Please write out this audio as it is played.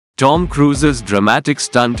Tom Cruise's dramatic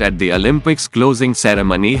stunt at the Olympics closing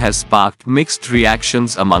ceremony has sparked mixed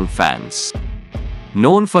reactions among fans.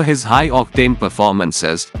 Known for his high-octane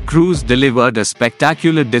performances, Cruise delivered a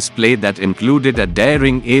spectacular display that included a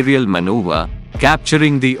daring aerial maneuver,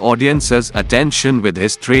 capturing the audience's attention with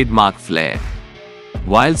his trademark flair.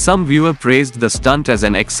 While some viewers praised the stunt as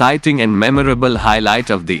an exciting and memorable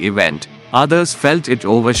highlight of the event, others felt it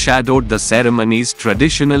overshadowed the ceremony's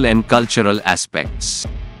traditional and cultural aspects.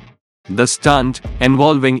 The stunt,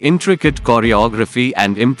 involving intricate choreography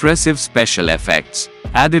and impressive special effects,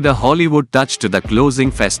 added a Hollywood touch to the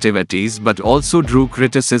closing festivities but also drew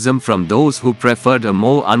criticism from those who preferred a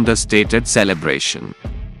more understated celebration.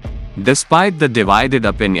 Despite the divided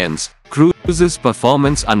opinions, Cruise's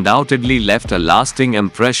performance undoubtedly left a lasting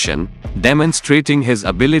impression, demonstrating his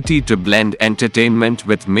ability to blend entertainment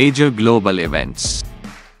with major global events.